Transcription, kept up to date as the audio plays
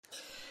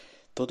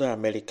Toda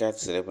América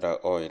celebra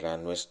hoy la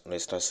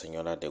Nstra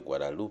Señora de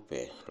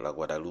Guadalupe, la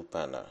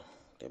guadalupana.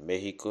 De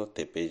México,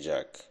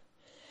 Tepeyac.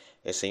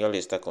 El Señor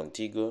está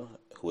contigo,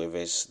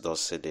 jueves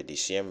 12 de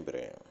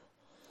diciembre.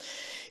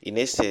 Y en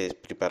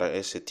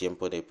ese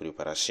tiempo de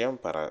preparación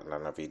para la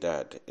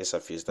Navidad, esa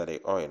fiesta de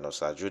hoy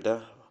nos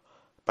ayuda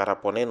para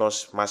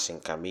ponernos más en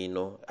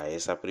camino a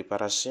esa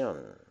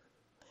preparación.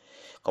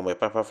 Como el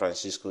Papa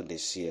Francisco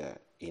decía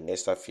en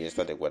esta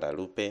fiesta de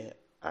Guadalupe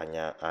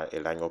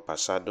el año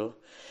pasado,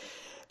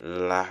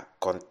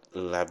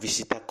 la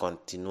visita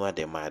continua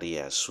de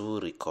María, su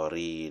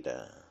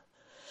recorrida,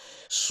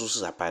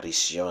 sus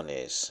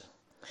apariciones,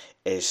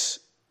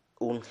 es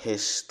un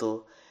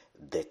gesto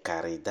de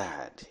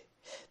caridad,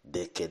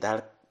 de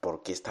quedar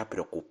porque está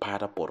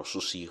preocupada por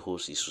sus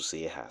hijos y sus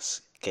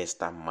hijas, que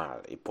están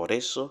mal. Y por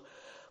eso,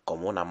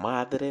 como una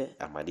madre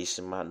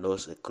amadísima,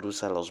 nos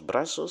cruza los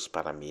brazos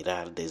para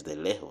mirar desde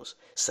lejos,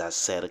 se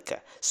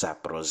acerca, se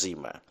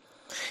aproxima.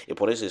 Y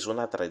por eso es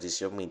una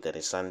tradición muy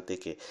interesante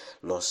que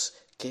los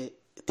que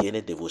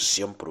tienen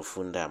devoción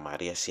profunda a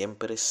María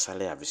siempre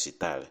sale a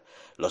visitar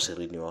los de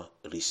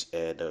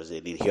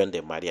religión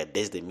de María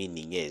desde mi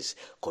niñez.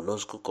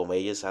 Conozco cómo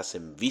ellos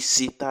hacen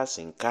visitas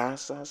en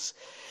casas,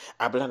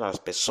 hablan a las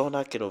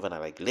personas que no van a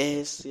la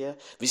iglesia,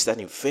 visitan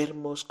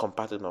enfermos,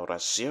 comparten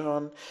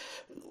oración,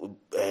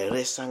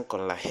 rezan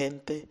con la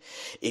gente.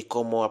 Y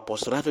como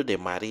apostolado de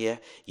María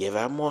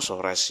llevamos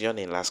oración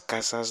en las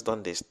casas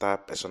donde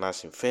están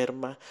personas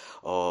enfermas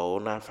o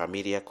una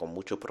familia con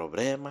muchos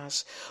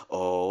problemas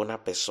o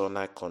una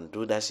persona con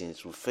dudas en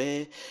su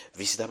fe.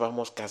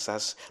 Visitábamos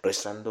casas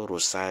rezando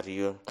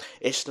Rosario.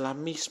 Es la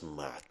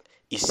misma.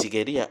 Y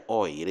seguiría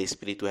hoy la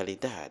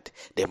espiritualidad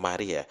de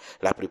María,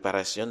 la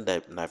preparación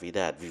de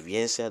Navidad,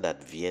 vivencia de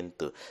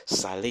Adviento,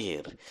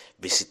 salir,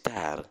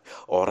 visitar,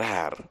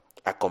 orar,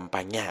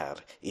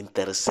 acompañar,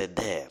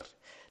 interceder.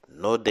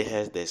 No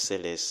dejes de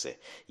ser ese.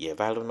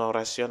 Llevar una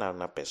oración a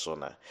una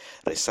persona.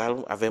 Rezar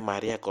un Ave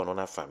María con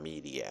una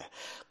familia.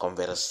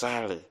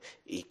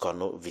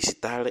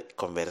 Visitar,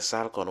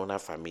 conversar con una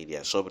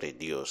familia sobre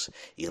Dios.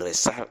 Y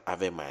rezar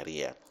Ave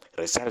María.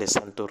 Rezar el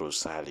Santo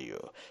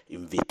Rosario.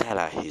 Invitar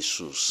a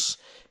Jesús.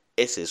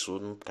 Ese es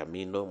un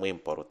camino muy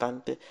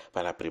importante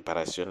para la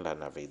preparación de la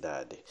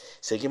Navidad.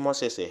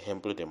 Seguimos ese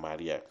ejemplo de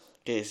María,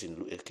 que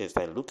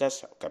está en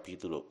Lucas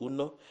capítulo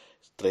 1,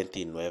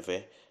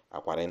 39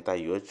 a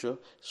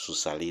 48, su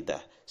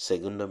salida.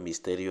 Segundo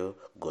misterio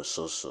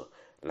gozoso,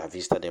 la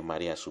vista de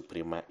María a su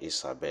prima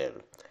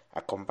Isabel.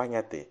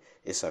 Acompáñate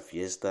esa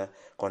fiesta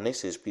con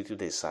ese espíritu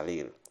de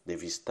salir, de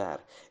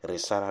visitar,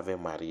 rezar Ave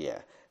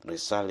María,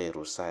 rezar el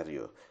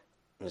Rosario,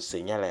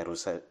 enseñar a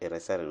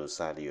rezar el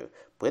Rosario.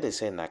 Puede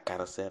ser en la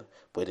cárcel,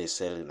 puede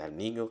ser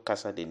en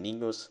casa de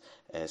niños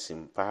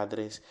sin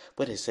padres,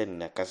 puede ser en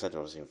la casa de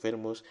los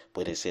enfermos,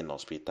 puede ser en el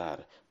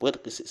hospital,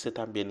 puede ser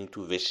también en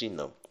tu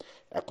vecino.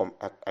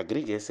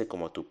 Agréguese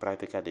como tu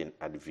práctica de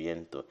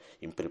adviento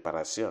en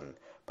preparación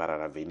para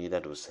la venida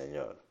del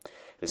Señor.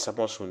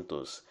 Rezamos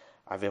juntos.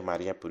 Ave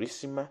María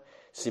Purísima,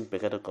 sin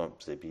pecado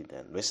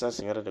concebida. Nuestra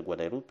Señora de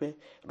Guadalupe,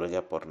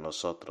 ruega por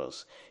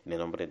nosotros. En el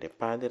nombre del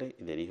Padre,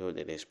 y del Hijo, y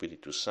del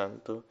Espíritu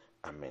Santo.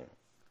 Amén.